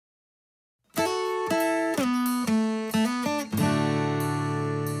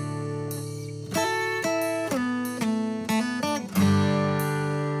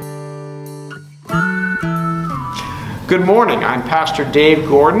Good morning, I'm Pastor Dave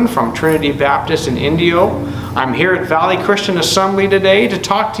Gordon from Trinity Baptist in Indio. I'm here at Valley Christian Assembly today to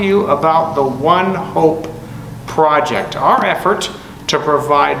talk to you about the One Hope Project, our effort to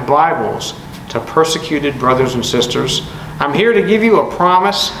provide Bibles to persecuted brothers and sisters. I'm here to give you a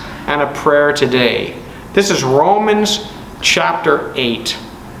promise and a prayer today. This is Romans chapter 8,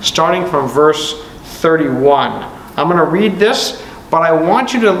 starting from verse 31. I'm going to read this, but I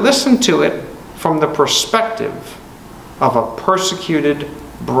want you to listen to it from the perspective of a persecuted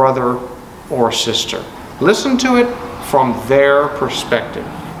brother or sister. Listen to it from their perspective.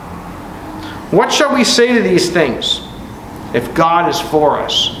 What shall we say to these things? If God is for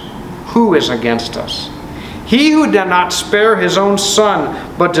us, who is against us? He who did not spare his own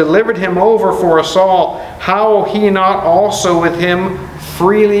son, but delivered him over for us all, how will he not also with him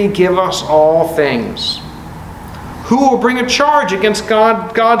freely give us all things? Who will bring a charge against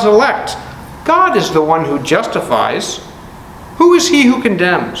God's elect? God is the one who justifies. Who is he who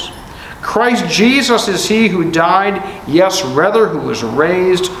condemns? Christ Jesus is he who died, yes, rather who was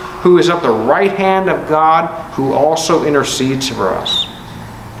raised, who is at the right hand of God, who also intercedes for us.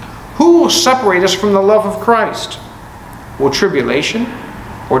 Who will separate us from the love of Christ? Will tribulation,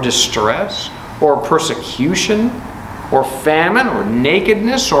 or distress, or persecution, or famine, or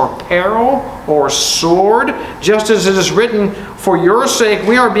nakedness, or peril, or sword? Just as it is written, for your sake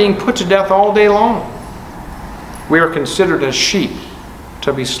we are being put to death all day long. We are considered as sheep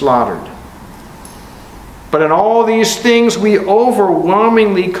to be slaughtered. But in all these things we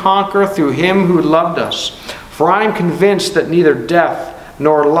overwhelmingly conquer through him who loved us. For I am convinced that neither death,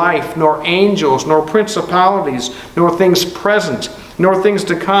 nor life, nor angels, nor principalities, nor things present, nor things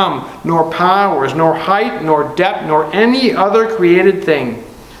to come, nor powers, nor height, nor depth, nor any other created thing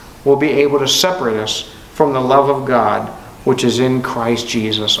will be able to separate us from the love of God, which is in Christ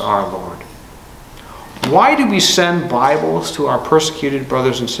Jesus our Lord. Why do we send Bibles to our persecuted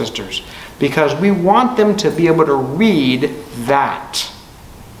brothers and sisters? Because we want them to be able to read that.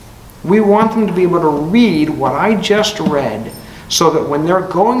 We want them to be able to read what I just read, so that when they're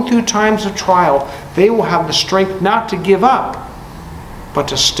going through times of trial, they will have the strength not to give up, but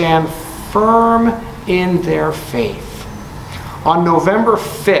to stand firm in their faith. On November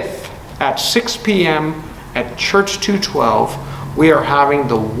 5th at 6 p.m. at Church 212, we are having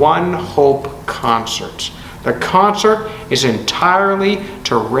the One Hope concert. The concert is entirely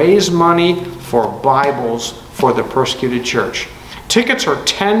to raise money for Bibles for the persecuted church. Tickets are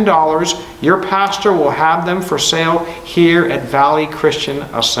 $10. Your pastor will have them for sale here at Valley Christian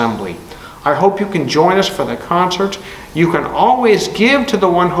Assembly. I hope you can join us for the concert. You can always give to the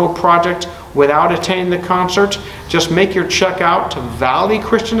One Hope Project without attending the concert. Just make your check out to Valley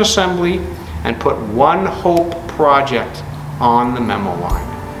Christian Assembly and put One Hope Project on the memo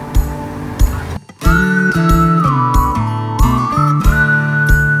line.